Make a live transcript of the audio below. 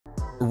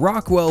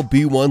Rockwell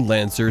B-1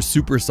 Lancer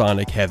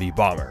Supersonic Heavy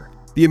Bomber.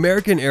 The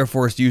American Air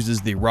Force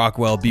uses the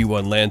Rockwell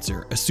B-1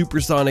 Lancer, a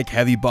supersonic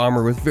heavy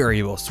bomber with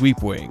variable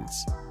sweep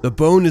wings. The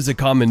Bone is a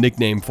common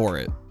nickname for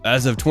it.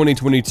 As of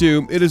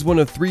 2022, it is one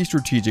of 3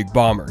 strategic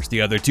bombers,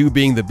 the other 2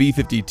 being the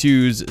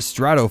B-52's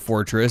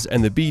Stratofortress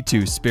and the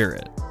B-2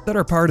 Spirit, that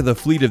are part of the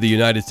fleet of the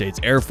United States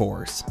Air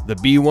Force. The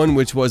B-1,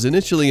 which was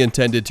initially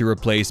intended to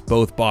replace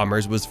both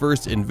bombers, was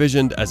first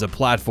envisioned as a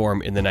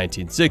platform in the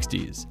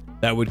 1960s.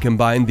 That would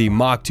combine the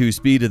Mach 2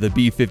 speed of the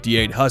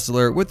B-58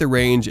 Hustler with the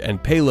range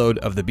and payload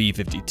of the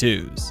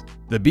B-52s.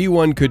 The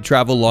B-1 could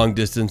travel long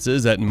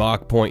distances at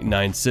Mach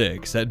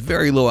 0.96 at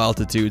very low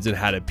altitudes and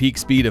had a peak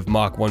speed of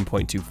Mach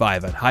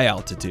 1.25 at high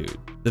altitude.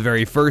 The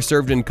very first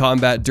served in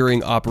combat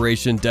during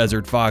Operation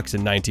Desert Fox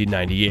in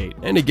 1998,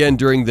 and again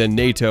during the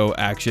NATO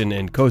action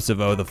in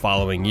Kosovo the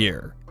following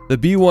year. The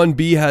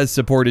B-1B has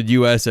supported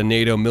US and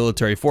NATO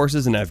military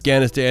forces in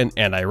Afghanistan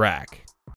and Iraq.